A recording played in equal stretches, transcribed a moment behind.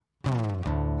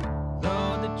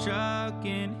truck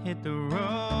and hit the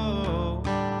road.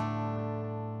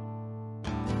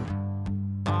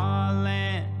 Our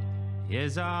land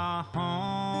is our home.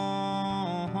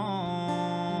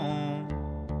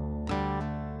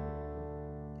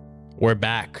 We're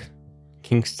back.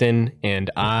 Kingston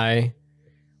and I,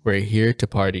 we're here to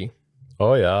party.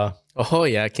 Oh yeah. Oh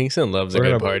yeah, Kingston loves a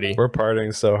good party. We're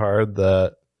partying so hard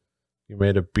that you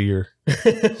made a beer.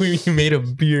 We made a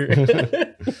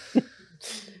beer.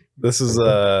 This is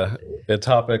a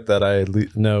topic that I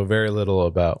know very little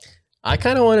about. I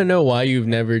kind of want to know why you've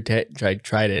never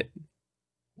tried it.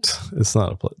 It's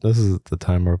not a place. This is the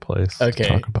time or place to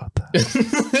talk about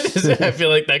that. I feel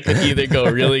like that could either go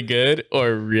really good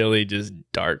or really just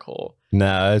dark hole.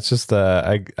 Nah, it's just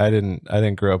I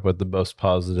didn't grow up with the most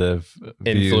positive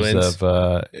Influence. views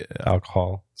of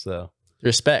alcohol. So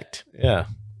Respect. yeah,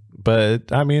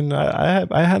 but I mean,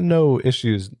 I had no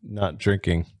issues not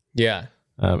drinking. Yeah.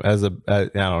 I don't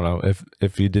know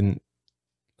if you didn't.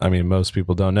 I mean, most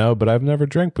people don't know, but I've never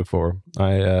drank before.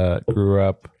 I grew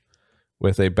up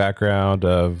with a background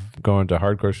of going to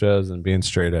hardcore shows and being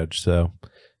straight edge. So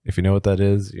if you know what that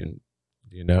is, you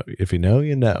know. If you know,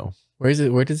 you know. Where is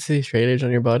it? Where does it say straight edge on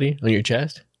your body? On your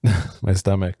chest? My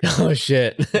stomach. Oh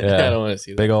shit! Yeah. I don't want to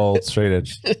see that. Big old straight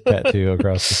edge tattoo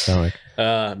across the stomach.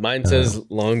 Mine says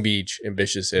Long Beach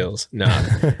Ambitious Sales. Nah.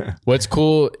 What's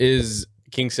cool is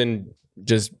Kingston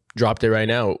just dropped it right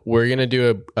now. We're gonna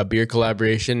do a beer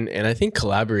collaboration, and I think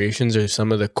collaborations are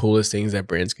some of the coolest things that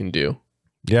brands can do.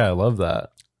 Yeah, I love that.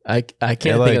 I can't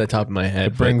think like, of the top of my head.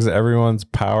 It brings everyone's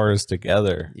powers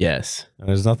together. Yes, And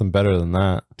there's nothing better than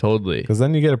that. totally. Because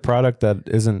then you get a product that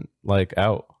isn't like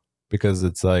out, because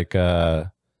it's like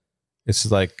it's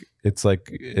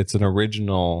an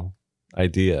original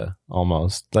idea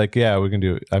almost. Like, yeah, we can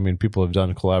do. I mean, people have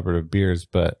done collaborative beers,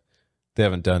 but they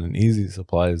haven't done an Easy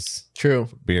Supplies True.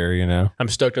 beer. You know, I'm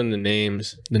stoked on the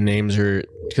names. The names are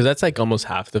because that's like almost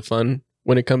half the fun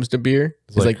when it comes to beer.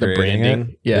 It's like the creating branding.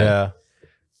 it. Yeah.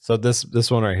 So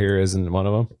this one right here isn't one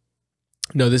of them.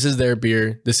 No, this is their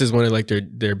beer. This is one of like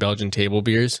their Belgian table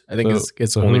beers. I think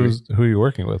it's so only who are you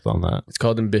working with on that? it's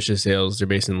called Ambitious Sales. They're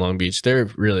based in Long Beach. They're a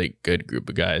really good group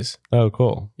of guys. Oh,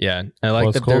 cool. Yeah, I like Well,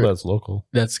 it's that. cool that's local.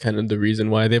 That's kind of the reason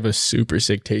why they have a super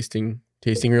sick tasting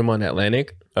room on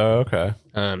Atlantic. Oh, okay.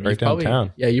 You've Right probably,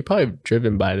 downtown. yeah, you probably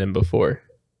driven by them before.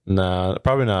 No,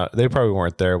 probably not. They probably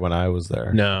weren't there when I was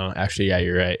there. No, actually, yeah,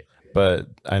 you're right. But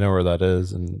I know where that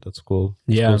is, and that's cool.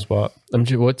 It's a Yeah. cool spot.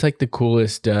 What's like the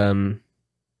coolest? I'm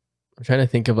trying to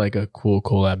think of like a cool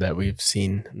collab that we've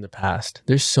seen in the past.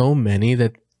 There's so many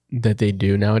that they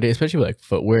do nowadays, especially with like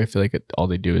footwear. I feel like all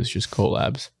they do is just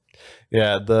collabs.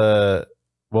 Yeah,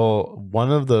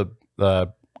 one of the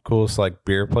coolest like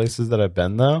beer places that I've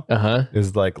been though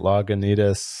is like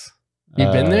Lagunitas.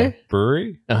 You've been there?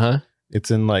 Brewery.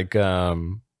 It's in like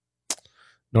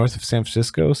north of San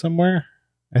Francisco somewhere,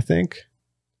 I think.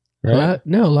 Right?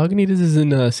 No, Lagunitas is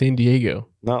in San Diego.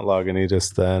 Not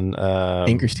Lagunitas then.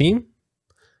 Anchor Steam?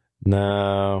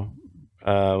 No.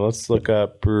 Let's look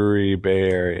up Brewery Bay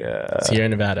Area. Sierra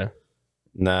Nevada.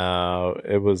 No,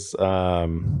 it was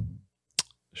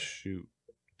shoot.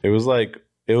 It was like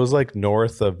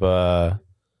north of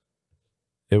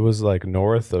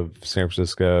San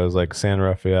Francisco. It was like San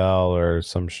Rafael or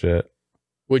some shit.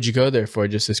 What'd you go there for?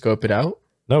 Just to scope it out?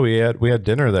 No, we had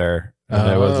dinner there. And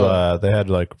it was they had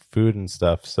like food and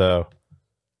stuff. So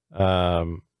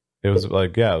it was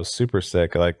like, yeah, it was super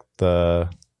sick. Like man,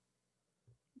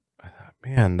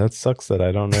 that sucks that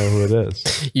I don't know who it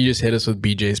is. You just hit us with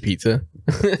BJ's Pizza.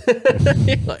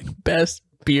 You're like best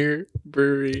beer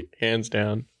brewery, hands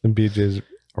down. And BJ's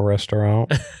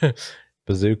restaurant.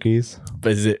 Bazooki's.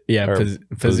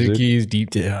 Bazooki's deep.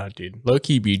 Oh, dude, low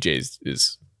key BJ's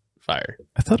is fire.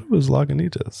 I thought it was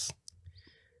Lagunitas.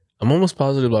 I'm almost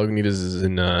positive Lagunitas is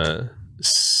in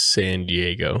San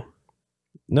Diego.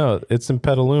 No, it's in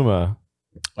Petaluma.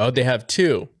 Oh, they have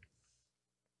two.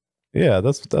 Yeah,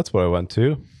 that's what I went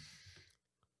to.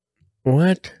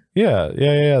 What? Yeah.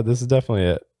 This is definitely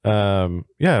it.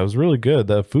 Yeah, it was really good.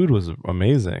 The food was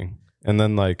amazing. And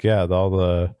then like, yeah,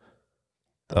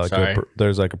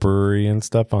 there's like a brewery and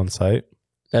stuff on site.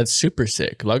 That's super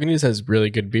sick. Lagunitas has really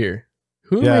good beer.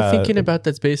 Who am I thinking about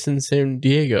that's based in San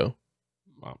Diego?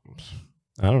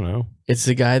 I don't know. It's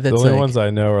the guy that's the only like, ones I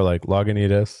know are like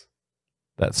Lagunitas,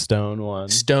 that Stone one.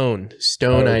 Stone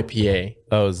IPA.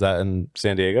 Oh, is that in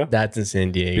San Diego? That's in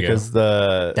San Diego. Because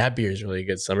that beer is really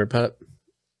good. Summer Pup.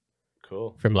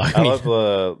 Cool. From I Lagunitas.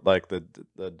 love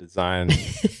the design.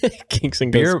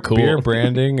 Kingston beer goes cool. Beer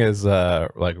branding is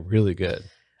like really good.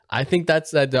 I think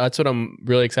that's what I'm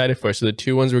really excited for. So the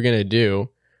two ones we're gonna do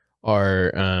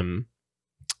are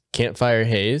campfire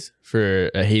haze for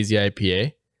a hazy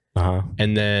IPA, Uh-huh.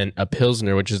 and then a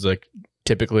pilsner, which is like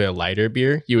typically a lighter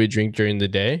beer you would drink during the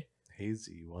day.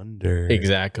 Hazy Wonder.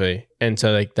 Exactly. And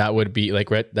so like that would be like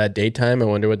that daytime. I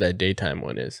wonder what that daytime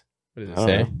one is. What does it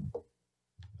say?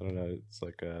 I don't know. It's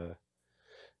like a.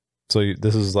 So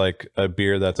this is like a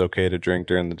beer that's okay to drink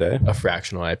during the day. A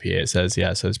fractional IPA. It says,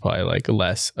 yeah. So it's probably like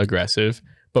less aggressive.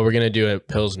 But we're gonna do a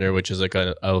pilsner, which is like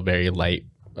a very light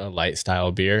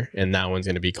style beer, and that one's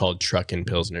gonna be called Truckin'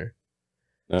 Pilsner.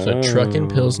 So Truckin'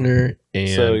 Pilsner, and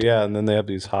So yeah, and then they have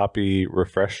these hoppy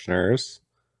refresheners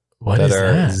what that is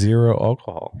are that? zero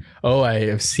alcohol. Oh, I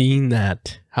have seen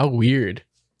that. How weird.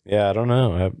 Yeah, I don't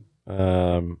know.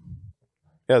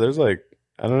 Yeah, there's like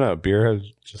I don't know. Beer has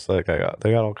just like they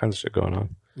got all kinds of shit going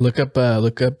on. Look up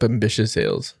Ambitious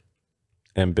Ales.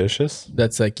 Ambitious.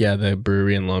 That's like the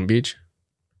brewery in Long Beach.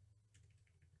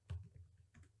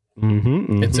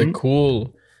 Mm-hmm,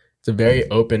 It's a very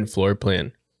open floor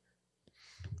plan.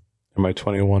 Am I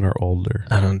 21 or older?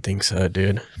 I don't think so,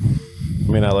 dude.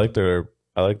 I mean, I love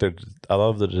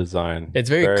the design. It's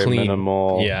very clean.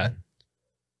 Minimal. Yeah.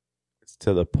 It's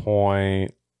to the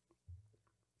point.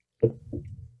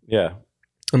 Yeah.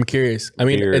 I'm curious. I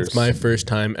mean, Beers. it's my first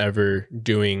time ever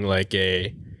doing like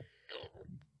a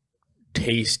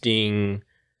tasting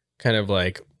kind of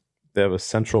like They have a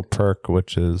Central Perk,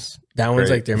 which is that one's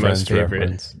great like their most Friends favorite.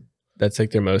 reference. That's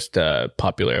like their most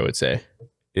popular, I would say.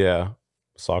 Yeah.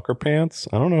 Soccer pants.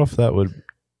 I don't know if that would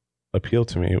appeal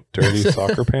to me. Dirty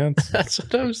soccer pants. That's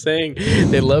what I'm saying.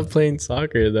 They love playing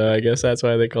soccer, though. I guess that's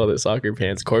why they called it soccer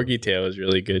pants. Corgi tail is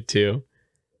really good too.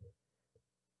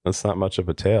 That's not much of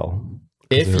a tail.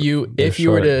 If They're- you they're were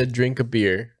short. to drink a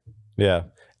beer, Yeah.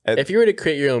 if you were to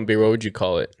create your own beer, what would you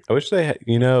call it? I wish they had,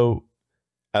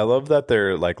 I love that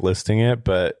they're like listing it,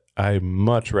 but I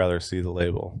much rather see the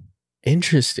label.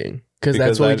 Interesting, because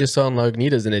that's Because what we I- just saw in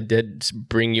Lagunitas, and it did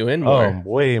bring you in more. Oh,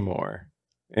 way more.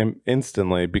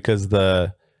 Instantly, because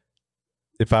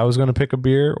if I was going to pick a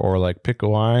beer or like pick a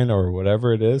wine or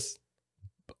whatever it is,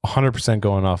 100%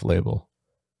 going off label.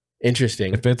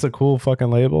 Interesting. If it's a cool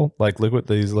fucking label, like liquid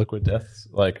deaths,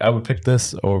 like I would pick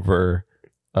this over,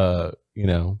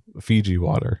 Fiji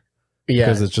water Yeah,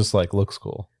 because it just like looks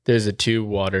cool. there's a two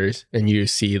waters, and you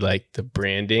see like the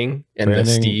branding and the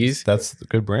Branding, stees. that's the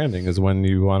good branding is when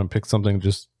you want to pick something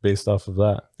just based off of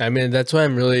that. I mean, that's why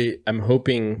I'm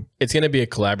hoping it's going to be a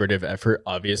collaborative effort.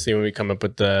 Obviously, when we come up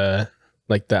with the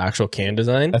actual can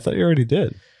design, I thought you already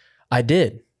did. I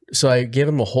did. So I gave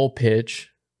him a whole pitch,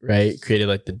 right? Created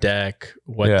like the deck,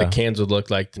 what the Yeah. cans would look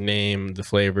like, the name, the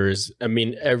flavors. I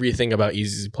mean, everything about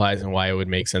Easy Supplies and why it would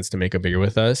make sense to make a beer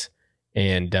with us.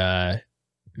 And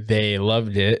they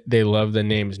loved it. They love the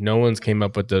names. No one's came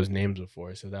up with those names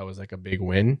before. So that was like a big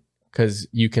win because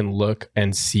you can look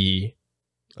and see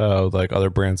Like other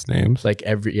brands' names. like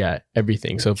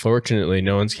everything. So fortunately,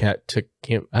 no one's took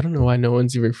camp. I don't know why no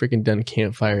one's even freaking done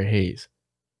Campfire Haze.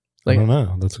 I Like, don't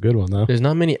know. That's a good one though. there's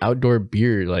not many outdoor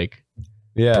beer like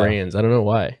Yeah. brands. I don't know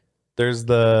why. There's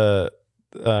the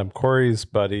Corey's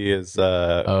buddy is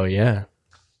Oh yeah,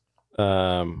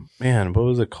 man, what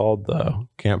was it called though?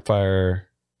 Campfire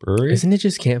Brewery? isn't it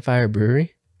just Campfire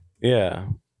Brewery? Yeah.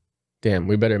 Damn,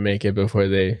 we better make it before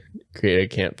they create a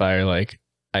campfire like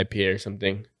IPA or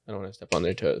something. I don't want to step on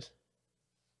their toes.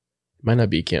 It might not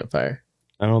be Campfire.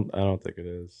 I don't think it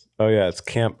is. Oh yeah, it's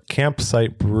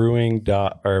Campsite Brewing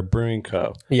Brewing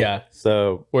Co. Yeah,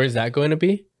 So where's that going to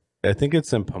be? I think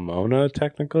it's in Pomona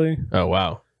technically. Oh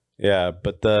wow, Yeah,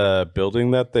 but the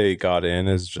building that they got in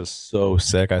is just so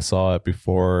sick. I saw it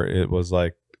before it was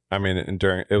like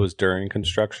during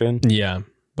construction. yeah,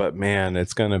 But man,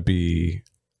 it's gonna be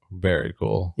very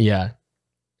cool. yeah.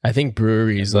 I think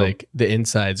breweries Well- like the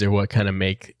insides are what kind of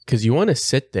make because you want to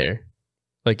sit there.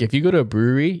 Like if you go to a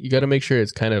brewery, you got to make sure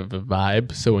it's kind of a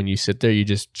vibe. So when you sit there, you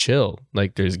just chill.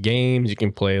 Like there's games you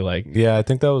can play. Like Yeah, I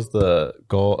think that was the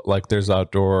goal. Like there's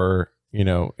outdoor,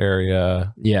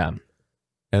 area. yeah,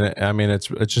 And it's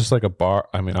just like a bar.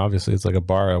 I mean, obviously it's like a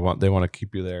bar. They want to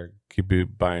keep you there, keep you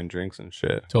buying drinks and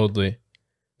shit. totally.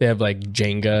 They have like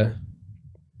Jenga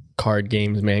card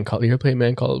games. Man Call. You ever played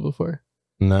Man Call before?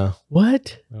 No,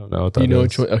 What? I don't know what that You know is.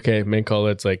 which one? Okay, Man Call.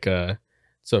 It's like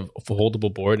it's a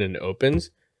foldable board and it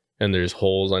opens, and there's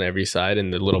holes on every side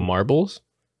and the little marbles.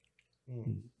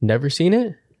 Never seen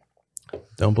it?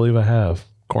 Don't believe I have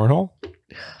cornhole,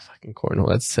 Fucking cornhole.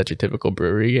 That's such a typical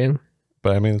brewery game.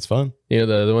 but I mean it's fun. You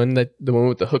know the one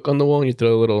with the hook on the wall and you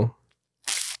throw a little.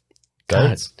 God,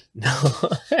 Darts? no,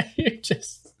 you're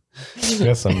just You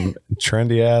got some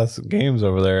trendy ass games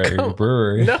over there at your Come-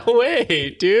 brewery. no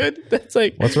way, dude. That's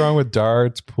like What's wrong with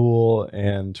darts, pool,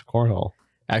 and cornhole?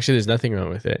 Actually, there's nothing wrong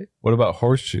with it. What about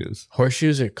horseshoes?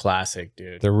 Horseshoes are classic,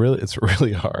 dude. It's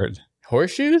really hard.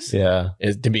 Horseshoes? Yeah,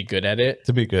 Is to be good at it.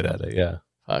 to be good at it. Yeah.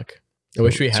 Fuck. I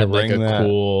wish we To had like a ring that-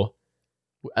 cool.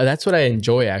 That's what I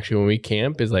enjoy actually when we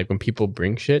camp is like when people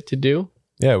bring shit to do.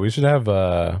 Yeah, we should have.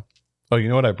 Oh, you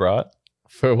know what I brought?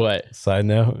 For what? Side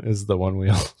note is the one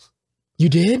wheel. You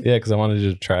did? Yeah, because I wanted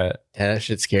you to try it. Yeah, that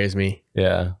shit scares me.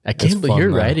 Yeah, I it's can't believe fun,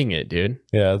 you're though. riding it, dude.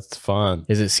 Yeah, it's fun.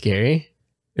 Is it scary?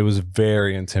 It was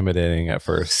very intimidating at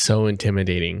first, So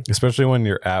intimidating. especially when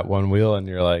you're at one wheel and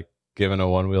you're like given a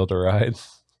one wheel to ride.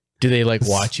 Do they like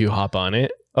watch you hop on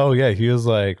it? Oh yeah, he was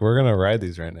like, "We're gonna ride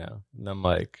these right now," and I'm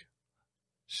like,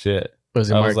 "Shit."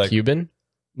 Was it I Mark was like- Cuban?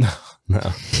 No,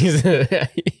 He's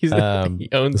he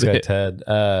owns this guy it. Ted.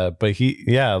 But he's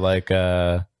like,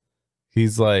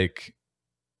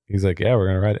 yeah, we're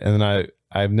gonna ride it. And then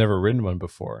I've never ridden one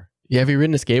before. Yeah, have you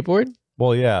ridden a skateboard?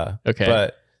 Well, yeah, Okay.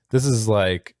 but this is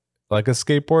like a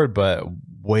skateboard, but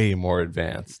way more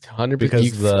advanced 100% because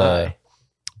you fly.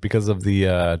 because of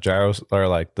the gyros or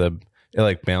like it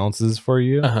like balances for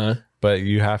you, Uh-huh. but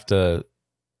you have to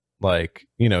like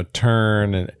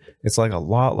turn, and it's like a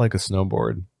lot like a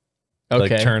snowboard.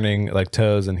 Okay. Like turning like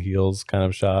toes and heels kind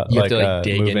of shot. You have to like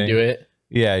dig moving. into it.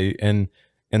 Yeah, and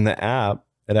in the app,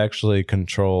 it actually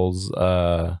controls.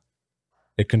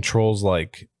 It controls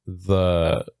like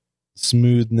the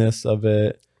smoothness of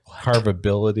it,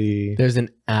 carvability, There's an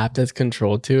app that's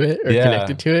controlled to it or Yeah.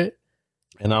 connected to it.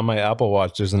 and on my Apple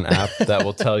Watch, there's an app that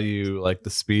will tell you like the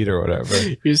speed or whatever.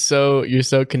 You're so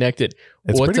connected.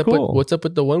 It's what's pretty up cool. what's up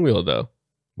with the one wheel though?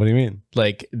 What do you mean?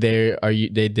 Like they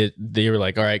were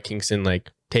like, all right, Kingston,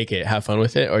 like take it, have fun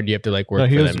with it, or do you have to like work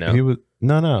he for was. them now? He was.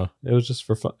 No. It was just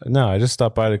for fun. No, I just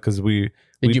stopped by it because Did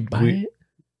you buy it?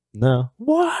 No.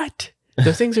 What?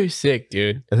 Those things are sick,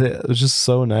 dude. It was just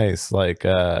so nice. Like,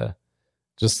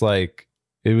 just like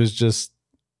it was just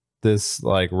this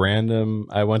like random.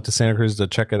 I went to Santa Cruz to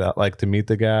check it out, like to meet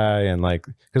the guy, and like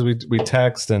because we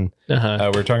text and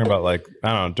Uh-huh. we were talking about like I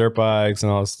don't know dirt bikes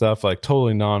and all this stuff, like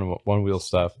totally non one wheel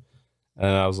stuff. And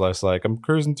I was just like, I'm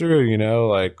cruising through,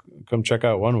 like come check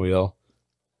out one wheel,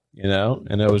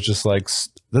 And it was just like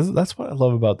that's what I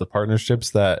love about the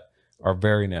partnerships that are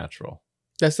very natural.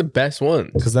 That's the best one.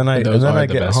 Because then I Those are the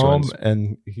get best home ones.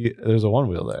 and there's a one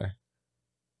wheel there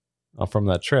from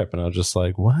that trip, and I was just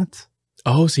like, "What?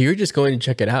 Oh, so you're just going to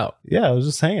check it out. Yeah, I was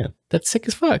just hanging. That's sick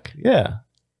as fuck. Yeah,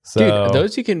 so Dude,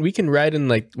 those we can ride in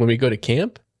like when we go to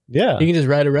camp. yeah. You can just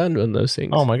ride around on those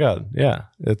things. Oh my god, yeah.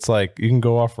 It's like you can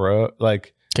go off road.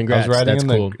 Like Congrats. I was riding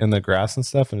That's in the grass and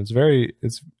stuff, and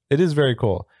it is very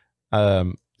cool.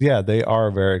 Yeah, they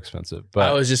are very expensive, but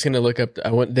I was just gonna look up.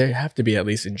 There have to be at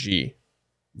least a G,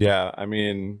 yeah, I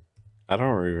mean, I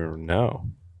don't even know.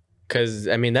 because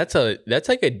I mean that's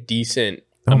like a decent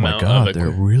Oh my amount god, of they're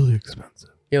equipment. really expensive.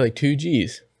 Yeah, like 2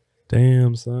 Gs.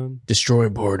 Damn, son. Destroy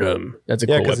boredom. That's a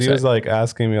Yeah, cool because website. he was like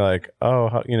asking me like, oh,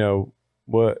 how,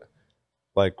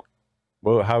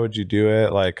 how would you do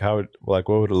it? Like what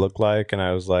would it look like? And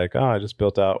I was like, oh, I just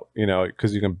built out,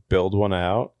 because you can build one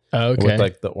out Oh, okay. with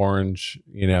like the orange,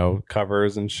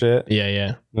 covers and shit. yeah, yeah.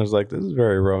 And I was like, this is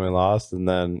very Roman lost. And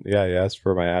then he asked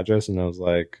for my address, and I was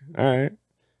like, all right.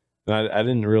 And I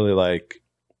didn't really like,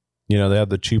 they have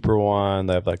the cheaper one,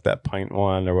 they have like that pint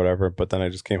one or whatever. But then I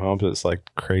just came home to this like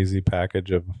crazy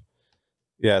package of,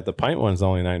 the pint one is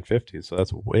only $9.50, so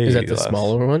that's way Is that the less.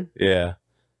 smaller one? Yeah.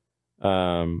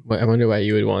 I wonder why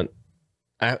you would want.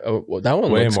 That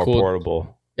one Way looks more cool.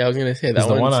 portable. Yeah, I was gonna say that 'Cause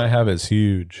the one one's- I have is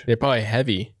huge. They're probably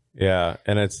heavy. Yeah,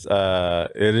 and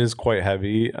it is quite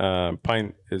heavy.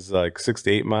 Pint is like 6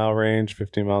 to 8 mile range,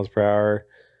 15 miles per hour.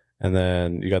 And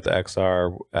then you got the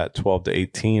XR at 12 to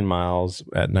 18 miles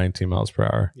at 19 miles per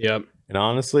hour. Yep. And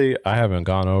honestly, I haven't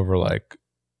gone over like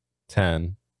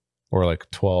 10 or like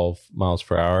 12 miles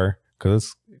per hour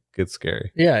because it gets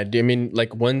scary. Yeah, I mean,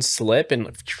 like one slip and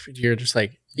you're just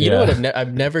like, you know Yeah. what?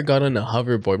 I've never got on a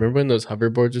hoverboard. Remember when those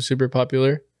hoverboards were super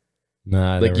popular?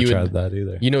 Nah, I Like never you would- tried that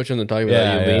either. You know which one I'm talking about?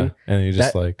 yeah, You lean. And you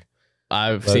just That- like,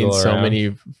 I've Wiggle seen so around. many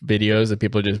videos of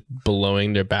people just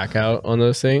blowing their back out on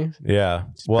those things. yeah.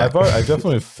 Well, I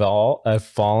definitely I've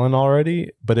fallen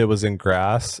already, but it was in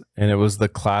grass and it was the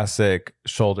classic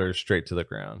shoulders straight to the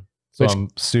ground. So Which- I'm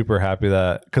super happy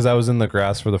that because I was in the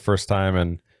grass for the first time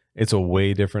and it's a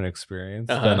way different experience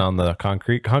Uh-huh. than on the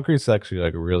concrete. Concrete's actually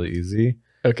like really easy.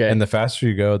 Okay. And the faster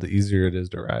you go, the easier it is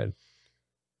to ride.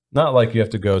 Not like you have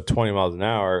to go 20 miles an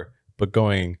hour, but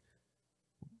going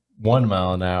 1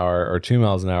 mile an hour or 2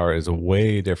 miles an hour is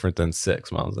way different than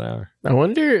 6 miles an hour. I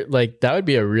wonder, like, that would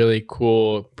be a really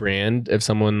cool brand if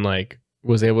someone like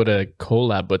was able to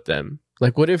collab with them.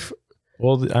 Like, what if?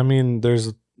 Well, I mean,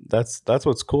 that's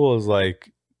what's cool is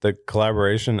like the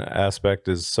collaboration aspect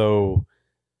is so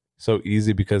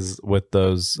easy because with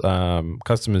those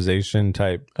customization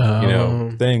type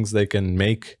things, they can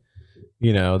make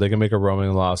they can make a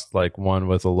Roaming Lost like one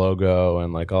with a logo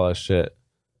and like all that shit.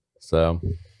 So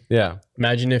yeah,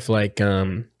 imagine if like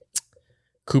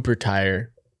Cooper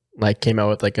Tire like came out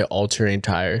with like an all-terrain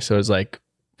tire, so it's like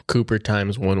Cooper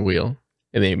times one wheel,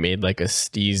 and they made like a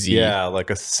steezy, like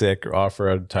a sick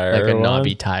off-road tire, like a one.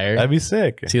 knobby tire. That'd be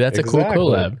sick. See, that's a cool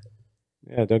collab.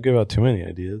 Yeah, don't give out too many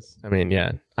ideas. I mean,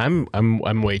 yeah, I'm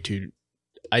way too.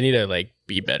 I need to like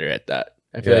be better at that.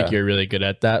 I feel like you're really good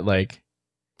at that. Like,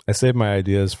 I save my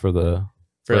ideas for like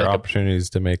opportunities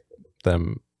to make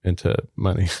them into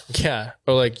money. Yeah,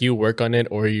 or like you work on it,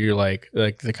 or you're like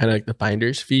the kind of like the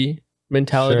finder's fee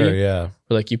mentality. Sure, yeah.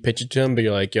 Or like you pitch it to them, but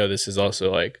you're like, yo, this is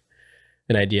also like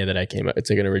an idea that I came up. It's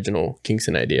like an original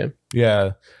Kingston idea.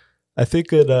 Yeah, I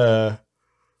think it.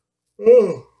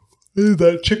 Is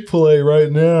that Chick-fil-A right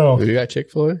now? We got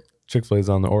Chick-fil-A. Chick-fil-A's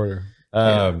on the order.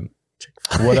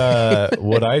 What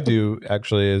I do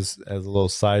actually is, as a little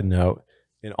side note,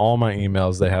 in all my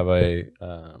emails they have a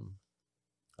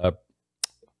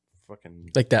fucking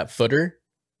like that footer.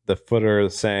 The footer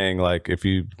saying like, if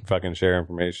you fucking share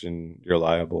information, you're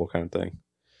liable, kind of thing.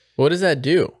 What does that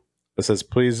do? It says,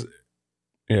 please.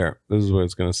 Here, this is what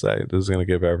it's gonna say. This is gonna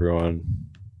give everyone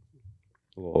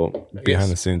a little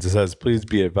behind the scenes. It says, please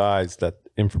be advised that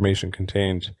information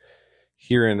contained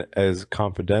herein is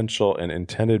confidential and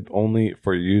intended only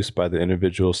for use by the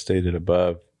individual stated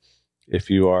above. If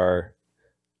you are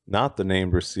not the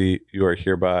named receipt, you are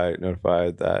hereby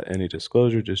notified that any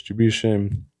disclosure,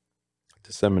 distribution,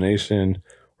 dissemination,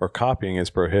 or copying is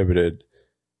prohibited.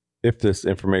 If this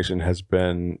information has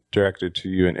been directed to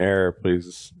you in error,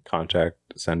 please contact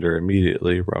sender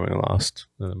immediately. Roaming Lost,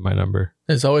 my number.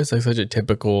 It's always like such a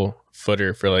typical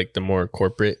footer for like the more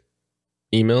corporate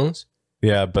emails.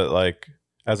 Yeah, but like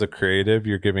as a creative,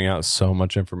 you're giving out so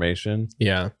much information.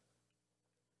 Yeah.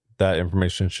 That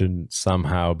information should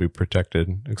somehow be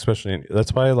protected, especially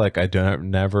that's why like I don't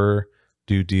never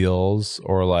do deals,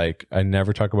 or like I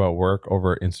never talk about work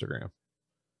over Instagram.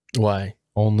 Why?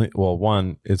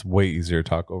 One, it's way easier to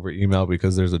talk over email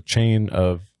because there's a chain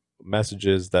of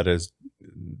messages that is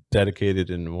dedicated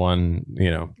in one,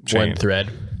 chain. One thread.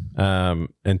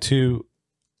 And two,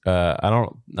 I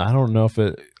don't know if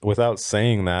it, without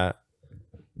saying that,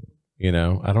 I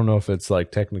don't know if it's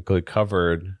like technically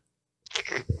covered.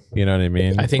 You know what I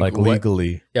mean? I think like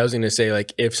legally. Yeah, I was going to say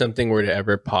like if something were to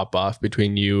ever pop off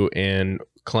between you and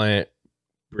client,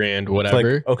 brand,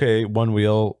 whatever. Like, okay, one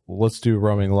wheel. Let's do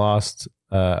Roaming Lost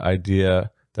idea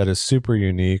that is super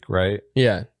unique, right?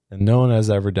 Yeah. And no one has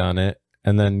ever done it.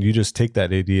 And then you just take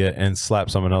that idea and slap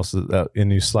someone else's,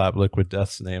 and you slap Liquid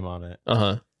Death's name on it.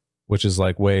 Which is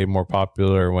like way more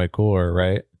popular and way cooler,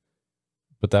 right?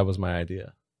 But that was my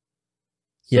idea.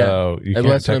 So you can't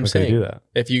that's what I'm technically saying. do that.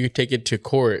 If you take it to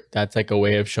court, that's like a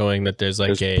way of showing that there's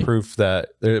like proof that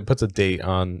it puts a date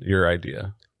on your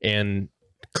idea and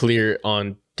clear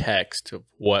on text of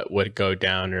what would go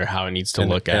down or how it needs to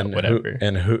look at whatever.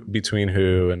 Who between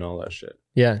who and all that shit.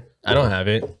 Yeah. I don't have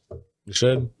it. You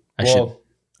should. I should.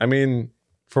 I mean,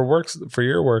 for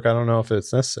your work, I don't know if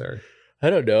it's necessary. I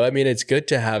don't know. I mean, it's good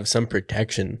to have some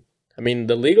protection. I mean,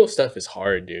 the legal stuff is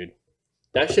hard, dude.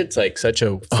 That shit's like such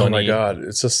a funny... Oh my God.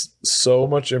 It's just so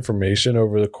much information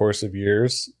over the course of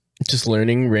years. Just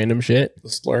learning random shit.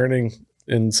 Just learning.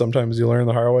 And sometimes you learn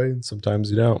the hard way and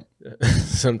sometimes you don't.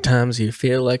 Sometimes you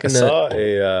feel like I saw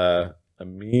a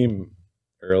meme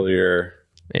earlier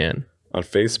on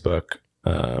Facebook.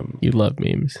 You love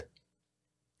memes.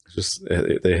 Just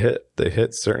they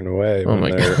hit certain way. Oh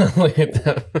my God. Look at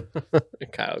that.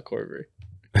 Kyle Korver.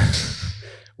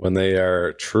 When they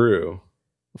are true.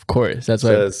 Of course. That's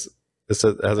what it has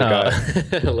a guy.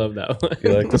 I love that one.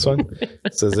 You like this one?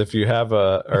 It says if you have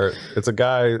it's a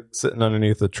guy sitting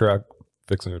underneath a truck,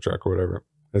 fixing a truck or whatever.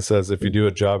 It says if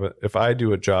I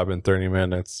do a job in 30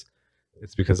 minutes,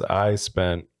 it's because I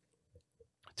spent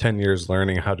 10 years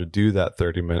learning how to do that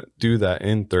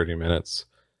in 30 minutes.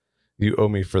 You owe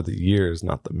me for the years,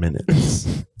 not the minutes.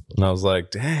 And I was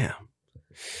like, damn,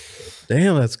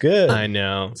 that's good. I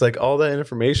know. It's like all that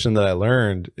information that I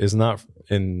learned is not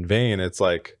in vain. It's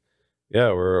like,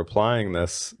 yeah, we're applying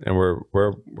this and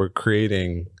we're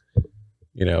creating,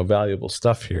 valuable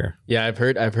stuff here. Yeah, I've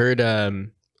heard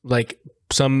like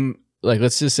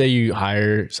let's just say you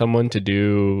hire someone to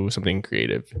do something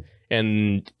creative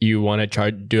and you want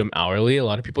to do them hourly. A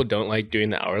lot of people don't like doing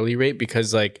the hourly rate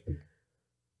because like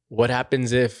what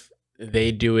happens if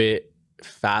they do it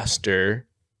faster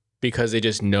because they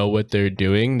just know what they're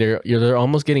doing. They're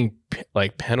almost getting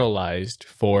like penalized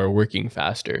for working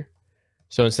faster.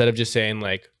 So instead of just saying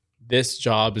like, this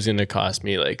job is going to cost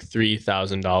me like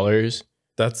 $3,000,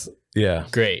 That's yeah.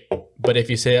 great. But if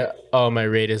you say, oh, my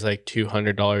rate is like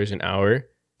 $200 an hour,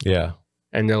 Yeah.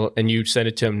 and you send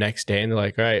it to them next day, and they're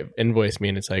like, all right, invoice me,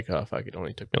 and it's like, oh fuck, it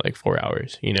only took me like 4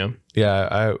 hours, you know?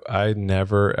 Yeah, I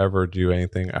never ever do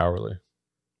anything hourly.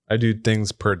 I do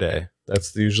things per day.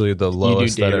 That's usually the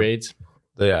lowest. You do day rates.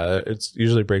 Yeah, it's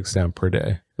usually breaks down per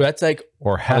day But that's like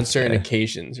or half on certain day.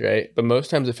 occasions, right? But most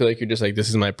times I feel like you're just like, this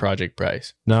is my project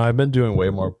price. No, I've been doing way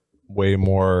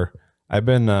more. I've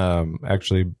been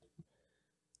actually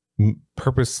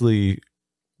purposely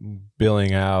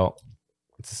billing out.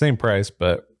 It's the same price,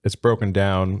 but it's broken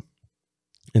down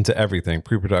into everything: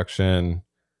 pre-production,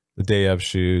 the day of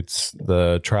shoots,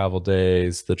 the travel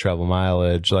days, the travel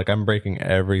mileage. Like I'm breaking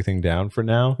everything down for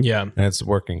now, Yeah. and it's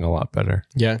working a lot better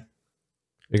Yeah.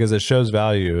 because it shows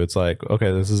value. It's like,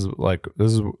 okay, this is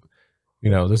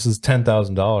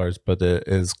 $10,000, but it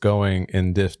is going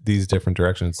in these different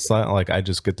directions. It's not like I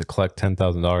just get to collect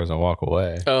 $10,000 and walk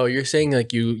away. Oh, you're saying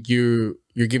like you're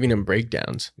giving them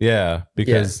breakdowns. Yeah,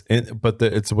 because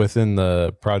it's within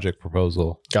the project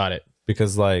proposal. Got it.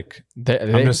 Because like They,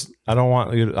 I don't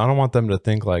want them to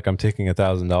think like I'm taking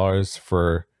 $1,000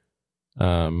 for,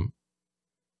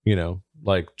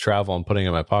 like travel and putting it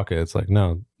in my pocket. It's like,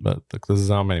 no, but this is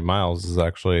how many miles is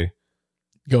actually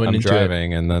going I'm into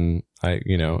driving, and then I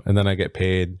get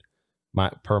paid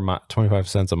 25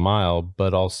 cents a mile,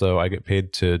 but also I get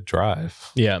paid to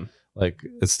drive. it. Yeah. Like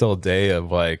it's still a day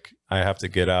of like I have to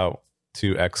get out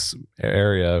to X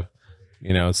area.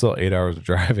 It's still 8 hours of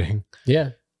driving.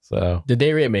 Yeah. So The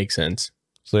day rate makes sense.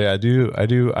 yeah,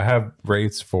 I have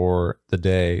rates for the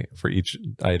day for each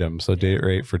item. So day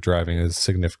rate for driving is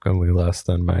significantly less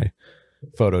than my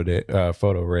photo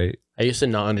rate. I used to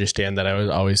not understand that. I would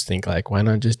always think like, why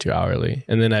not just do hourly?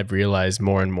 And then I've realized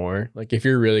more and more, like if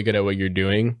you're really good at what you're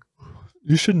doing,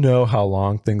 You should know how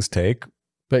long things take.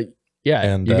 but yeah,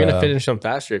 And, you're going to finish them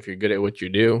faster if you're good at what you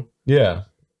do. Yeah.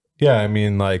 Yeah. I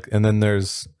mean, like, and then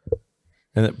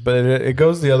but it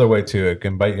goes the other way too. It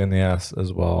can bite you in the ass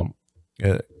as well.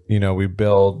 We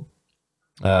build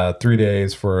 3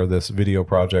 days for this video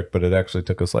project, but it actually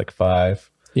took us like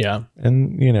 5. Yeah.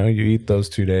 And, you eat those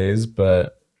 2 days,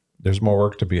 but there's more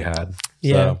work to be had.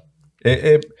 Yeah.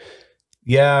 So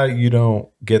you don't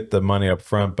get the money up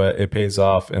front, but it pays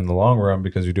off in the long run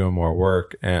because you're doing more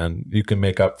work, and you can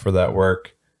make up for that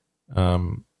work,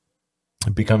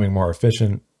 becoming more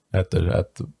efficient at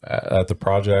the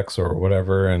projects or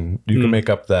whatever, and you can make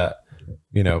up that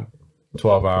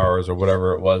 12 hours or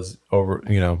whatever it was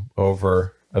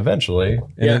over eventually.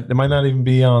 And it might not even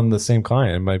be on the same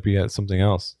client. It might be at something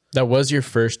else. That was your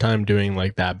first time doing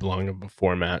like that long of a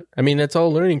format. I mean, that's all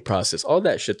a learning process. All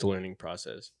that shit's a learning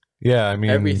process. Yeah, I mean,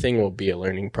 Everything will be a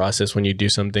learning process when you do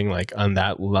something like on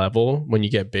that level. When you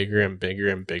get bigger and bigger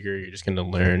and bigger, you're just going to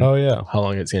learn oh yeah, how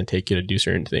long it's going to take you to do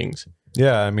certain things.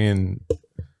 yeah. I mean,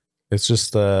 it's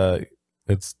just you're.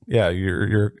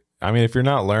 I mean, if you're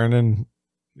not learning,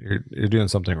 you're doing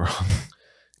something wrong.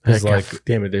 It's like,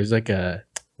 damn it, there's like a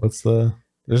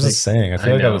there's a saying. I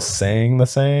feel like I was saying the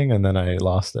saying and then I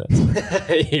lost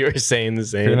it. you were saying the If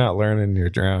same. you're not learning, you're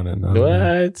drowning.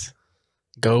 What?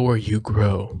 Go where you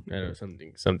grow. I don't know,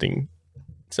 something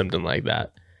like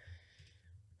that.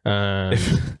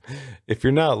 If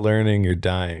you're not learning, you're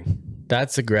dying.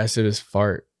 That's aggressive as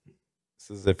fart. This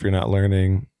is if you're not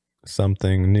learning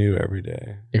something new every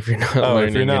day. If you're not Oh, if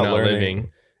learning, you're you're not not learning,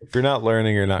 living. If you're not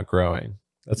learning, you're not growing.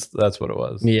 That's what it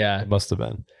was. Yeah, It must have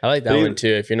been. I like that But one too.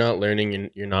 If you're not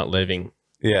learning, you're not living.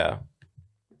 Yeah.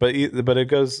 But it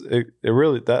goes, it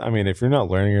really, that, I mean, if you're not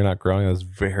learning, you're not growing. That's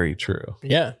very true.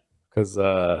 Yeah. Because,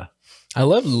 I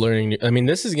love learning. I mean,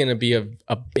 this is going to be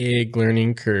a big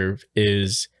learning curve,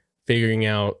 is figuring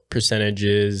out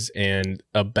percentages and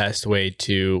a best way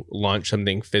to launch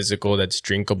something physical that's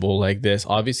drinkable like this.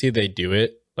 Obviously, they do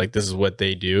it. Like, this is what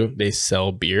they do. They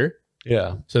sell beer.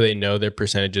 yeah. So they know their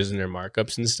percentages and their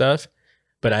markups and stuff.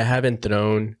 But I haven't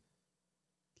thrown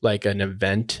like an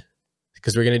event,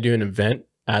 because we're going to do an event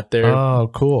at their, Oh,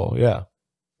 cool. Yeah.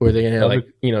 where they're going to that'd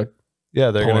like,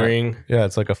 Yeah. They're pouring. yeah.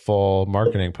 It's like a full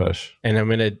marketing push. And I'm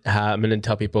gonna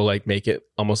tell people, like, make it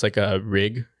almost like a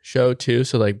rig show too.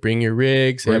 So like, bring your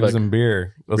rigs. They have, Rigs like, and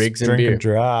beer. Let's rigs and drink beer. and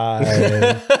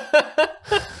drive.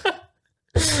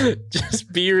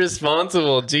 Just be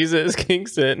responsible, Jesus.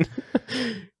 Kingston.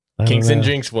 I don't Kingston know.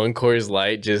 drinks one Coors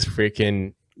Light, just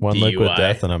freaking One DUI. liquid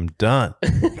death and I'm done.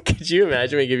 Could you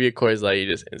imagine we give you a Coors Light, you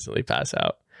just instantly pass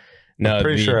out? No, I'm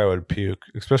pretty sure I would puke,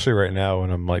 especially right now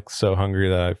when I'm like so hungry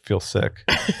that I feel sick.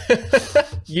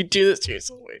 You do this to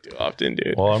yourself way too often,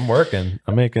 dude. Well, I'm working.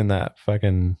 I'm making that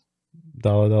fucking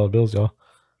dollar bills, y'all.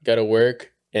 Gotta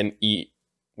work and eat.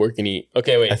 Work and eat.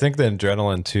 Okay, wait. I think the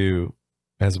adrenaline too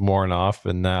has worn off,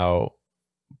 and now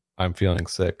I'm feeling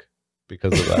sick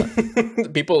because of that. The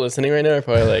people listening right now are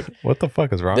probably like, What the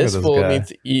fuck is wrong this with this fool guy? needs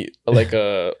to eat like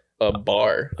a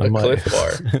bar, a I'm like- Cliff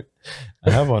bar. I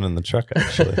have one in the truck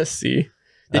actually. See?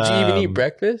 Did you even eat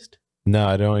breakfast? No,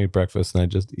 I don't eat breakfast, and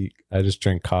I just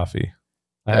drink coffee.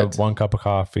 I That's- have 1 cup of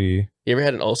coffee. You ever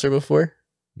had an ulcer before?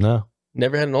 No,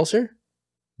 Never had an ulcer?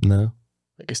 no,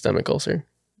 Like a stomach ulcer?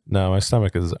 no. My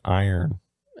stomach is iron.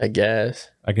 I guess.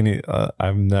 I can eat.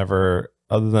 I've never,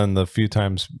 other than the few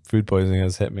times food poisoning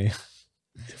has hit me.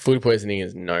 Food poisoning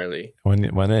is gnarly. When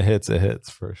it hits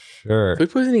for sure.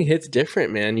 Food poisoning hits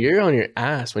different, man. You're on your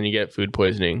ass when you get food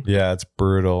poisoning. Yeah, it's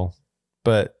brutal.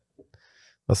 But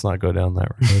let's not go down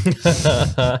that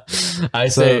road. I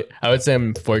would say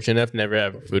I'm fortunate enough to never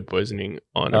have food poisoning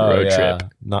on a road trip.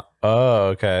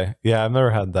 Okay. Yeah, I've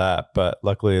never had that, but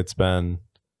luckily it's been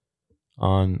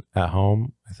on at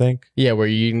home, I think. Yeah, where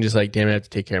you can just like, damn, I have to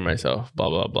take care of myself, blah,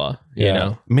 blah, blah. You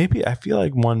know? Maybe I feel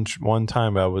like one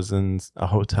time I was in a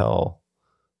hotel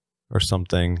or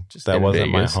something Just that in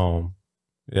wasn't Vegas. my home.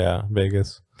 Yeah,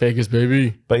 Vegas. Vegas,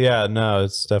 baby. But yeah, no,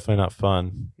 it's definitely not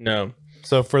fun. No.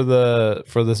 So for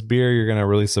this beer, you're gonna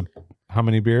release how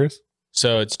many beers?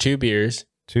 So it's 2 beers.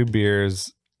 2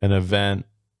 beers, an event,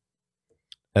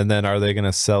 and then are they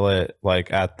gonna sell it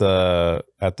like at the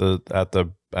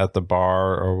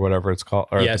bar or whatever it's called,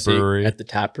 or at the so brewery, at the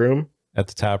tap room. at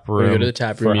the tap When room? you go to the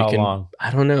tap for room, you how can. long? I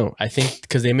don't know. I think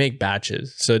because they make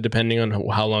batches, so depending on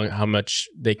how much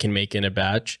they can make in a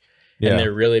batch, Yeah. and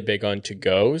they're really big on to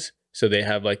goes. So they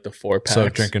have like the 4 packs. So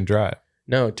drink and drive.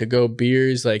 No, to go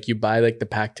beers, like you buy like the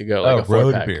pack to go, like a 4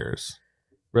 road pack. beers.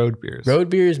 Road beers. Road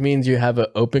beers means you have an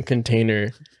open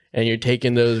container and you're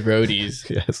taking those roadies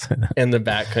Yes. I know. in the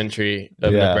backcountry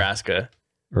of Yeah. Nebraska.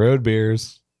 Road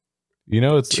beers. You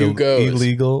know, it's Two goes.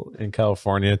 illegal in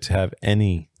California to have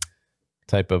any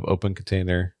type of open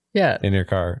container Yeah. in your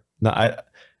car. No,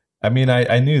 I mean,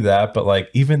 I knew that, but like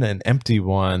even an empty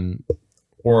one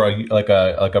or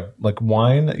like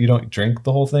wine, you don't drink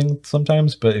the whole thing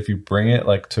sometimes. But if you bring it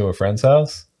like to a friend's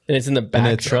house, And it's in the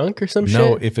back it's- trunk or some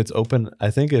no, shit? if it's open, I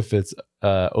think if it's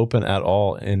open at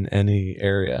all in any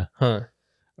area, Huh.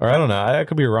 or I don't know, I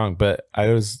could be wrong, but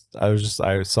I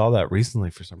saw that recently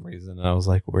for some reason, and I was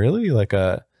like, really, like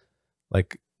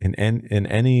in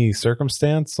any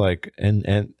circumstance, like in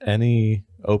any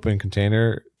open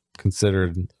container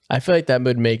considered. I feel like that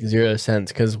would make 0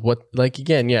 sense because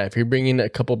again, yeah, if you're bringing a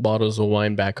couple bottles of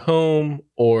wine back home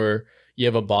or you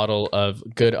have a bottle of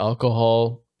good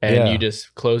alcohol and Yeah. you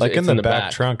just close Like it, in it's the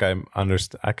back trunk, I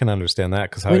can understand that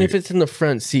because I mean, if it's in the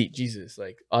front seat, Jesus,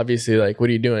 like obviously, like what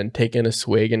are you doing? Taking a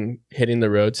swig and hitting the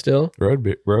road still? road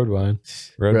wine,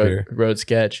 road beer. Road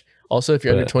sketch. Also, if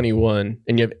you're under But- 21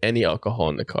 and you have any alcohol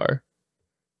in the car,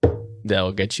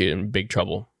 that'll get you in big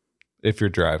trouble. If you're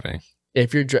driving,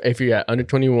 If you're at under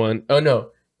 21, oh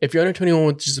no, if you're under 21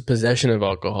 with just a possession of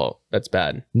alcohol, that's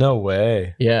bad. no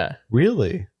way, Yeah,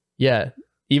 really. yeah.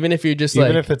 Even if you're just Even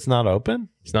like if it's not open,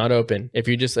 it's not open. If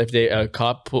they a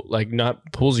cop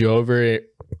pulls you over,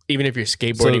 even if you're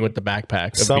skateboarding So with the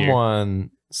backpack, of beer.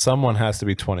 someone has to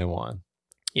be 21.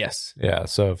 Yes. Yeah,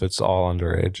 so if it's all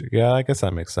underage, yeah, I guess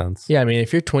that makes sense. Yeah, I mean,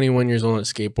 if you're 21 years old on a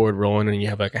skateboard rolling and you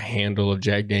have like a handle of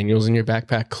Jack Daniels in your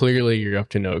backpack, clearly you're up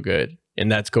to no good,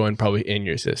 and that's going probably in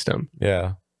your system.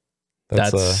 Yeah,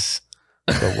 that's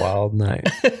a wild night.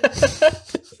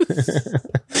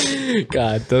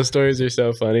 God, those stories are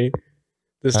so funny.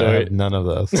 The I story, have none of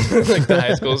those. like the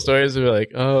high school stories, are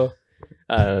like, oh,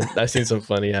 I've seen some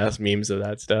funny ass memes of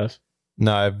that stuff.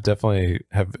 No, I've definitely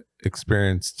have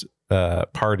experienced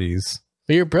parties.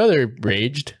 But your brother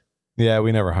raged. Yeah,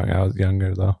 we never hung out. I was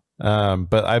younger though.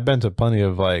 But I've been to plenty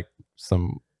of like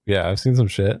I've seen some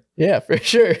shit. Yeah, for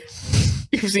sure.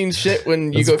 You've seen shit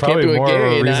when you That's go camp probably to a more Gary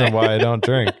of a and reason I. why I don't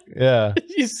drink. Yeah.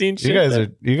 You've seen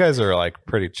shit. You guys are like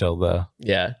pretty chill though.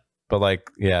 Yeah. But like,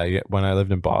 yeah, when I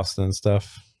lived in Boston and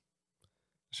stuff,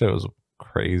 shit was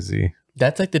crazy.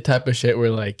 That's like the type of shit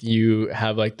where like you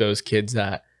have like those kids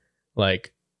that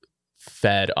like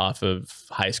fed off of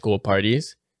high school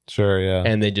parties Sure, yeah.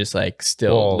 and they just like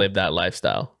still Well, live that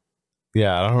lifestyle.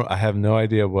 Yeah, I have no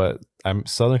idea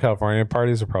Southern California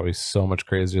parties are probably so much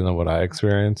crazier than what I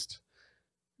experienced.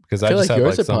 Because I feel just like had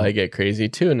yours would some, probably get crazy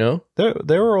too, no?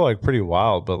 they were like pretty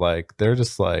wild, but like they're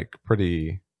just like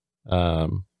pretty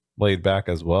laid back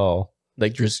as well.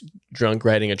 Like just drunk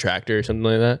riding a tractor or something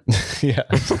like that?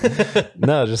 Yeah.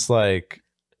 No, just like,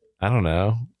 I don't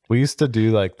know. We used to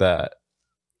do like that.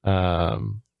 I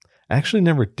actually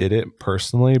never did it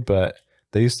personally, but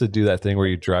they used to do that thing where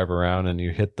you drive around and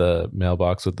you hit the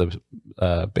mailbox with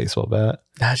the baseball bat.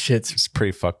 That shit's It's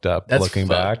pretty fucked up that's looking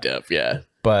fucked back. up. Yeah.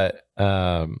 But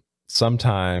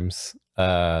sometimes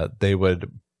they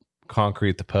would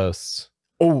concrete the posts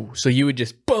Oh, so you would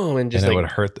just boom and just and it like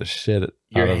would hurt the shit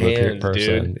your out of the hands,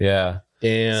 person. dude. Yeah.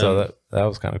 damn. So that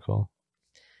was kind of cool.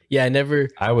 yeah, I never.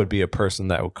 I would be a person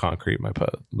that would concrete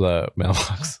the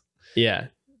mailbox. Yeah.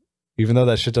 Even though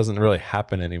that shit doesn't really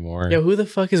happen anymore. Yeah. Who the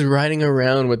fuck is riding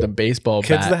around with a baseball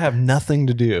Kids bat? that have nothing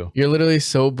to do. You're literally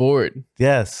so bored.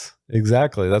 Yes,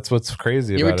 exactly. That's what's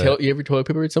crazy You about ever it. you ever toilet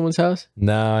paper at someone's house?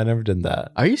 No, I never did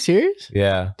that. Are you serious?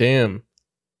 Yeah. Damn.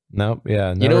 Nope. Yeah.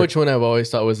 You never- know which one I've always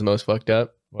thought was the most fucked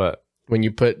up? What? When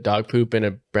you put dog poop in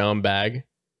a brown bag, you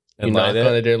And knock light it?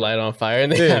 on the dirt, light it on fire,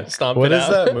 and then Dude, stomp what it is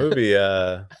out. that movie?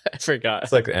 I forgot.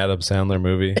 It's like an Adam Sandler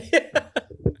movie.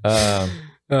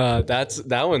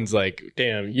 That one's like,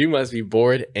 damn, you must be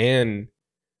bored and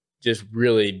just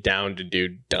really down to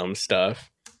do dumb stuff.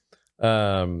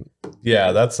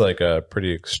 Yeah, that's like a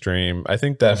pretty extreme. I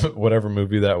think that whatever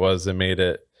movie that was, it made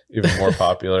it even more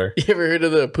popular. You ever heard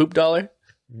of the poop dollar?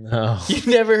 No, You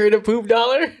never heard of poop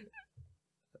dollar?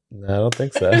 no, I don't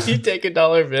think so. You take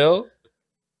 $1 bill,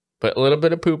 put a little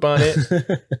bit of poop on it,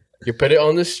 you put it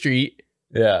on the street,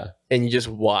 Yeah, and you just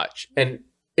watch. And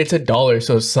it's $1,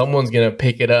 so someone's gonna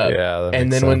pick it up. yeah. that And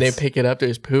makes then when they sense. pick it up,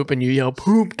 there's poop, and you yell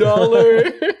 "poop dollar."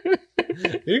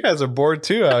 You guys are bored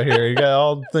too out here. You got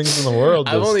all the things in the world.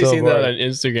 I've that's only still seen that bored. on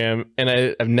Instagram, and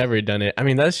I've never done it. I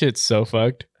mean, that shit's so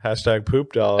fucked. Hashtag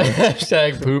poop dollar.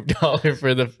 Hashtag poop dollar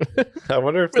for the I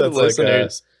wonder if for the that's like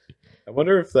listeners. I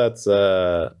wonder if that's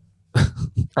A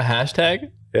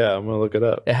hashtag? yeah, I'm gonna look it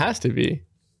up. It has to be.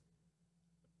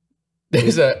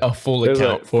 There's a full There's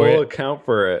account a for full it. account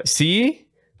for it. See?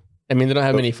 I mean, they don't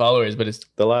have many followers, but it's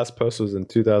The last post was in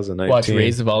 2019. watch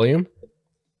raise the volume.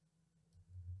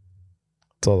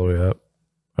 It's all the way up.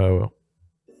 Oh well.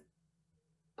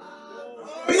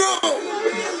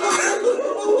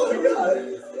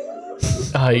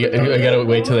 Oh, you gotta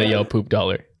wait till they yell poop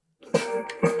dollar.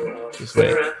 Just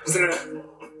wait.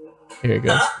 Here it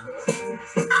goes.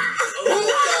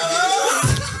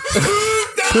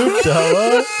 Poop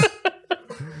dollar.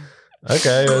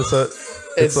 Okay,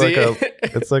 it's like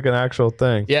it's like an actual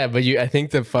thing. yeah, but I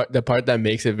think the part that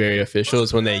makes it very official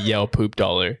is when they yell poop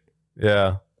dollar.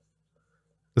 Yeah.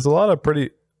 There's a lot of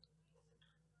pretty.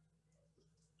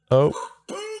 Oh,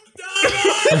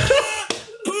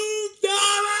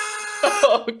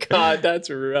 Oh God, that's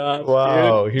rough.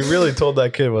 wow. He really told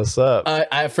that kid what's up.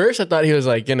 At first, I thought he was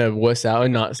like gonna wuss out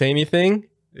and not say anything,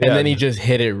 and then he just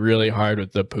hit it really hard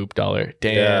with the poop dollar.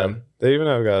 Damn. Yeah. They even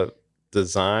have got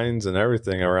designs and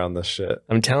everything around this shit.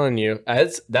 I'm telling you,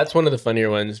 that's one of the funnier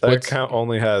ones. That What's- account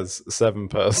only has 7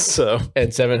 posts, so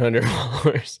and 700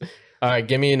 followers. All right,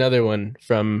 give me another one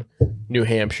from New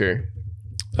Hampshire.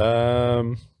 I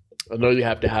know you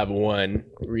have to have one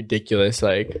ridiculous.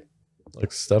 Like,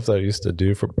 stuff that I used to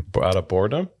do for out of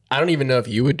boredom. I don't even know if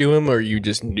you would do them or you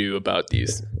just knew about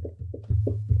these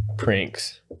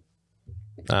pranks.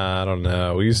 I don't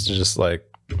know. We used to just like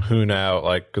hoon out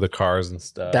like the cars and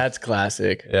stuff. That's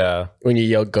classic. Yeah, When you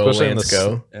yell "Go especially Lance,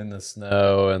 go!" in the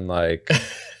snow and like,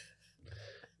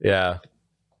 yeah.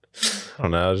 I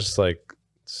don't know, just like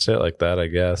shit like that. I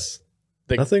guess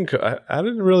Like- nothing. I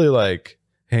didn't really like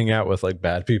hang out with like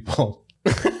bad people.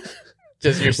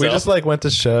 Just yourself. We just like went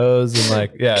to shows and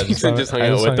like yeah, just hung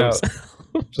out with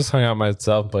them. Just hung out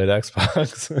myself and played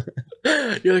Xbox.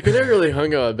 You're like, I never really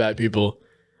hung out with bad people.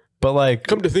 But like,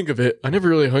 Come to think of it, I never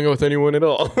really hung out with anyone at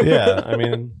all. yeah, I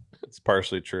mean, it's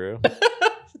partially true.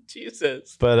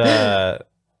 Jesus. But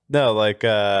no, like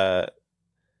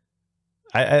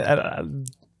I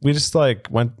we just like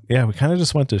went, yeah, we kind of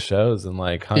just went to shows and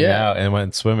like hung Yeah. out and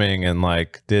went swimming and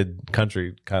like did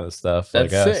country kind of stuff. I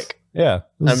That's guess. sick. Yeah, it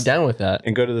I'm was- down with that.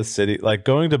 and go to the city. Like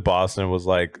going to Boston was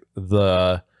like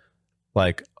the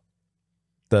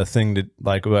thing that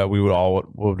like that we would all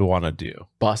would want to do.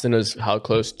 Boston is how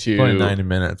close to 90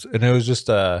 minutes, and it was just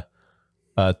a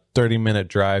 30-minute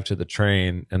drive to the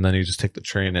train, and then you just take the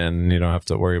train in, and you don't have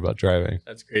to worry about driving.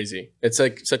 That's crazy. It's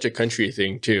like such a country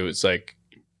thing too. It's like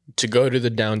to go to the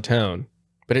downtown,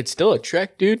 but it's still a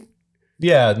trek, dude.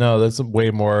 Yeah, no, that's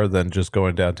way more than just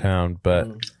going downtown. But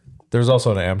there's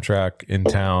also an Amtrak in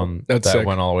town That's that sick.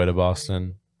 went all the way to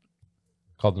Boston,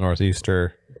 called the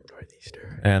Northeaster.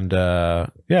 Northeaster. And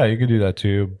yeah, you could do that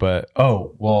too. But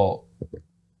oh well,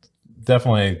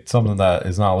 definitely something that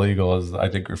is not legal is I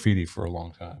did graffiti for a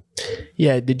long time.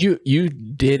 Yeah. Did you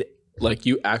did like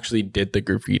you actually did the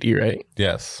graffiti, right?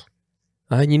 Yes.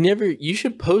 You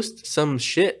should post some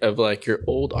shit of like your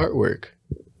old artwork.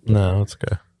 No, it's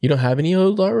okay. You don't have any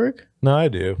old artwork? No, I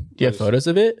do. Do you have photos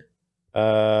of it?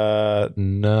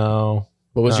 No.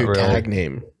 What was Not your really. tag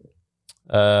name?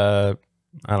 I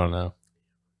don't know.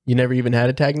 You never even had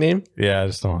a tag name? Yeah, I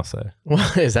just don't want to say.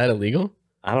 Well, is that illegal?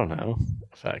 I don't know.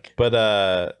 Fuck. But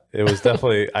it was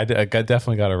definitely I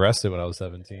definitely got arrested when I was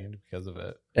 17 because of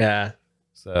it. Yeah.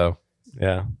 So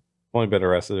yeah, only been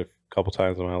arrested a couple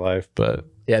times in my life, but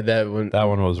Yeah, that one. that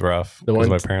one was rough The because one-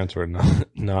 my parents were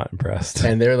not impressed.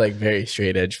 And they're like very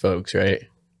straight edge folks, right?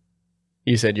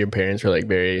 You said your parents were like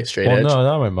very straight Well, edge. no,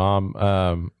 not my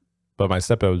mom. But my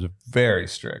stepdad was very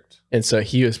strict. And so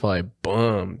he was probably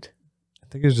bummed. I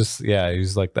think it's just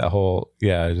he's like that whole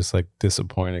just like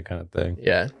disappointed kind of thing.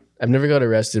 Yeah. I've never got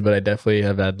arrested, but I definitely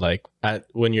have had like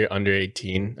when you're under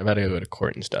 18, I've had to go to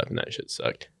court and stuff, and that shit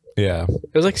sucked. Yeah,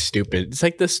 It was like stupid. It's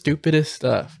like the stupidest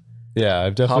stuff. yeah.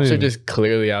 I've definitely Cops are just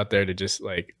clearly out there to just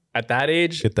like at that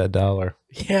age. get that dollar.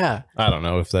 Yeah. I don't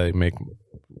know if they make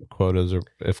quotas or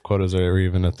if quotas are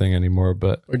even a thing anymore,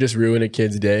 but Or just ruin a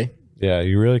kid's day. yeah,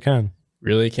 you really can.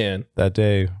 Really can. That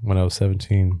day when I was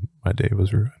 17, my day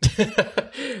was ruined.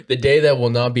 The day that will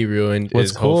not be ruined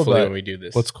What's is cool hopefully about- when we do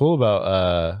this. What's cool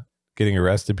about getting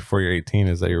arrested before you're 18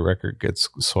 is that your record gets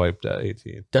swiped at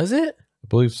 18. Does it? I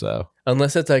believe so.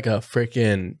 Unless it's like a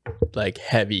freaking like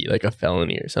heavy, like a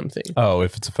felony or something. Oh,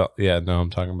 if it's no, I'm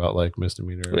talking about like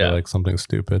misdemeanor Yeah. or like something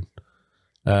stupid.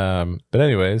 But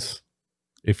anyways,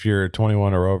 if you're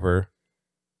 21 or over,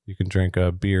 you can drink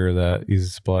a beer that Easy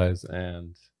Supplies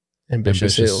and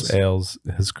Ambitious Sales. Ales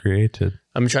has created.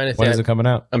 I'm trying to When is think. it coming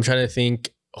out? I'm trying to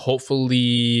think.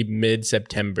 Hopefully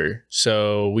mid-September.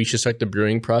 So we should start the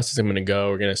brewing process. I'm gonna go.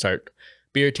 We're gonna start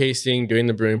beer tasting, doing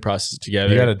the brewing process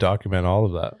together. You got to document all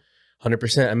of that.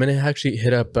 100%. I'm gonna actually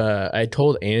hit up. I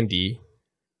told Andy,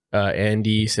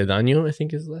 Andy Sedano, I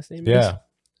think his last name is. Yeah.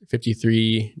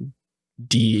 53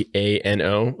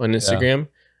 DANO on Instagram.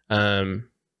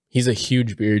 He's a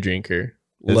huge beer drinker.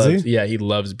 Is he? Yeah, he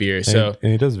loves beer. And, So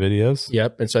and he does videos.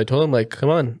 yep. And so I told him like,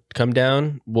 come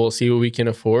down. We'll see what we can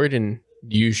afford, and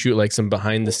you shoot like some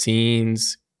behind the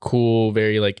scenes, cool,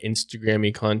 very like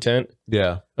Instagrammy content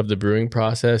Yeah. of the brewing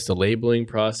process, the labeling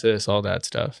process, all that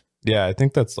stuff. Yeah. I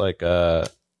think that's like a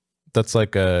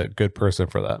good person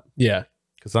for that. Yeah.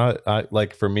 Because I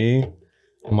like for me,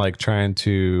 I'm like trying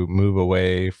to move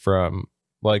away from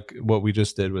like what we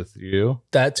just did with you.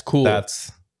 That's cool.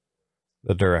 That's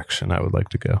the direction I would like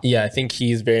to go. Yeah, I think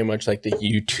he's very much like the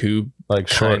YouTube Like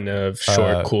short, kind of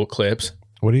short, cool clips,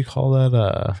 what do you call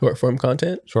that? short form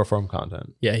content. Short form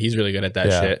content. Yeah, he's really good at that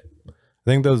Yeah. shit. I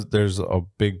think there's a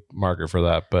big market for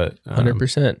that, but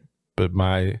 100%. but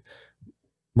my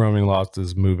roaming lost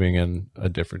is moving in a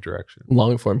different direction.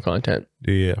 Long form content.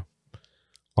 Yeah.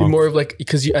 You're more of like,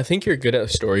 because I think you're good at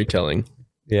storytelling.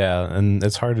 Yeah, and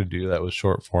it's hard to do that with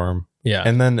short form. Yeah.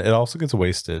 And then it also gets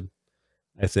wasted.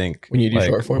 I think When you do like,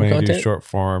 short form when you do content? short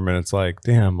form, and it's like,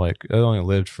 damn, like I only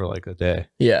lived for like a day,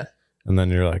 Yeah, and then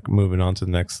you're like moving on to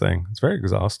the next thing. It's very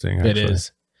exhausting. it Actually.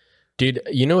 is. Dude,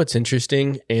 you know what's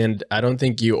interesting? And I don't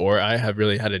think you or I have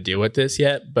really had to deal with this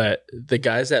yet, but the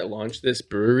guys that launched this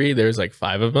brewery, there's like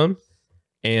 5 of them.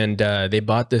 And they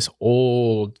bought this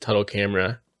old Tuttle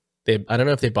camera. I don't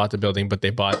know if they bought the building, but they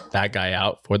bought that guy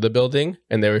out for the building.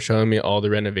 And they were showing me all the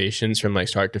renovations from like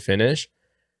start to finish.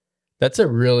 That's a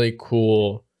really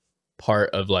cool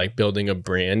part of like building a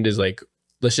brand is like,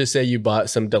 let's just say you bought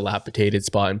some dilapidated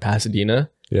spot in Pasadena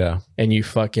Yeah, and you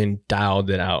fucking dialed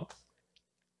it out.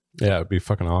 yeah, it'd be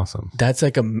fucking awesome. That's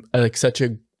like like such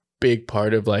a big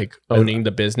part of like owning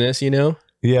the business, you know?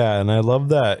 Yeah, and I love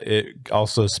that it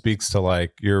also speaks to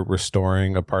like you're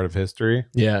restoring a part of history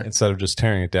Yeah. instead of just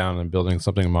tearing it down and building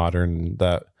something modern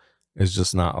that is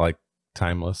just not like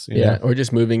timeless. you Yeah. know? Or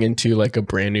just moving into like a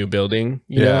brand new building.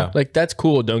 You know? Yeah. Like that's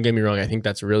cool. Don't get me wrong. I think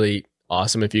that's really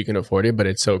awesome if you can afford it, but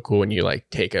it's so cool when you like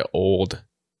take an old,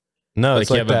 No, like it's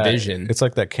you like have a that, vision. It's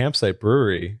like that campsite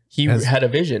brewery. he has- had a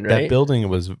vision, That right? building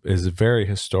is very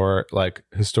historic, like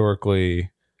historically.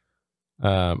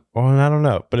 Well, I don't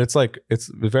know, but it's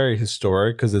very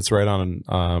historic because it's right on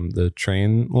the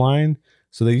train line.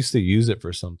 So they used to use it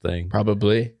for something,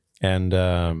 Probably. and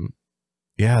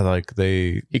yeah, like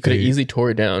He could have easily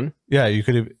tore it down. yeah, you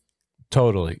could have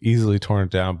totally easily torn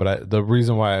it down. But the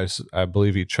reason why I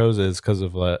believe he chose it is because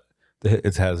of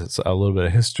it has a little bit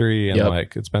of history and Yep.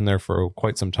 like it's been there for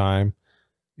quite some time,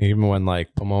 even when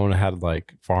like Pomona had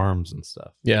like farms and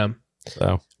stuff. Yeah.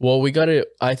 So Well,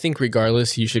 I think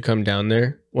regardless, you should come down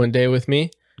there one day with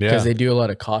me. because they do a lot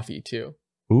of coffee too.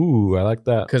 Ooh, I like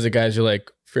that. Because the guys are like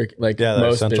Yeah,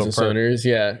 most Central business Perk. owners,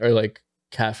 are like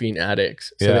caffeine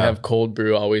addicts. So they Yeah. have cold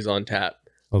brew always on tap.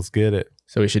 Let's get it.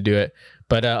 So we should do it.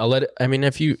 But I'll let it, I mean,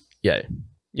 if you,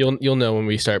 you'll know when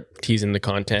we start teasing the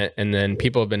content. And then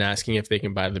people have been asking if they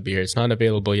can buy the beer. It's not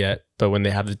available yet, but when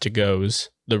they have the to-goes,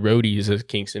 the roadies of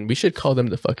Kingston, we should call them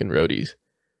the fucking roadies.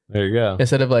 There you go.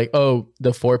 Instead of like, oh,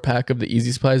 the 4-pack of the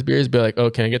Easy Supplies beers, be like, oh,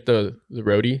 can I get the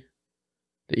roadie?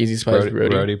 The Easy Supplies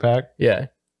roadie. Roadie pack. Yeah.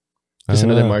 Just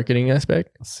another marketing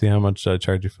aspect. Let's see how much I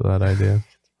charge you for that idea.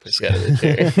 Just got the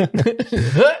chair.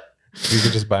 You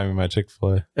could just buy me my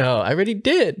Chick-fil-A. Oh, I already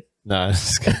did. No,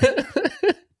 just kidding.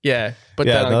 Yeah. Put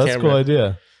Yeah, that on no, that's a camera. cool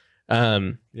idea.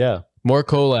 Yeah. More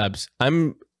collabs.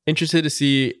 I'm interested to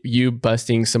see you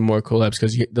busting some more collabs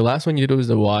because the last one you did was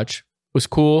the watch. Was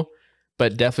cool,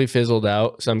 but definitely fizzled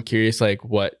out. So I'm curious, like,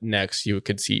 what next you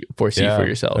could foresee for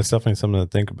yourself. That's definitely something to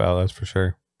think about. That's for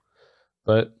sure.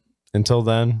 But until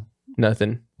then,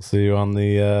 Nothing. we'll see you on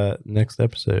the next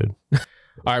episode.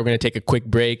 All right, we're going to take a quick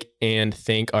break and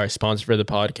thank our sponsor for the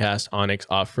podcast, Onyx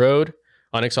Off-Road.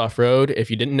 Onyx Off-Road,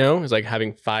 if you didn't know, is like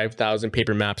having 5,000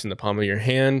 paper maps in the palm of your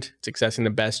hand. It's accessing the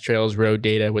best trails road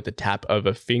data with the tap of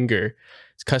a finger.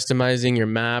 It's customizing your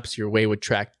maps your way with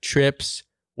tracked trips,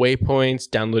 waypoints,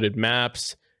 downloaded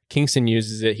maps. Kingston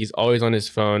uses it. He's always on his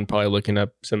phone, probably looking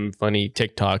up some funny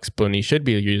TikToks, but when he should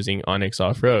be using Onyx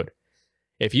Off-Road.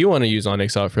 If you want to use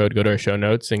Onyx Off-Road, go to our show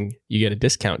notes and you get a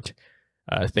discount.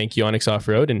 Thank you, Onyx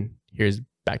Off-Road, and here's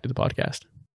back to the podcast.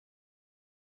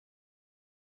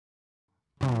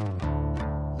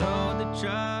 Load the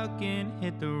truck and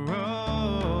hit the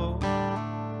road.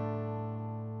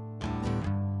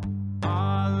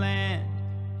 Our land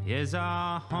is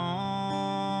our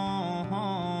home.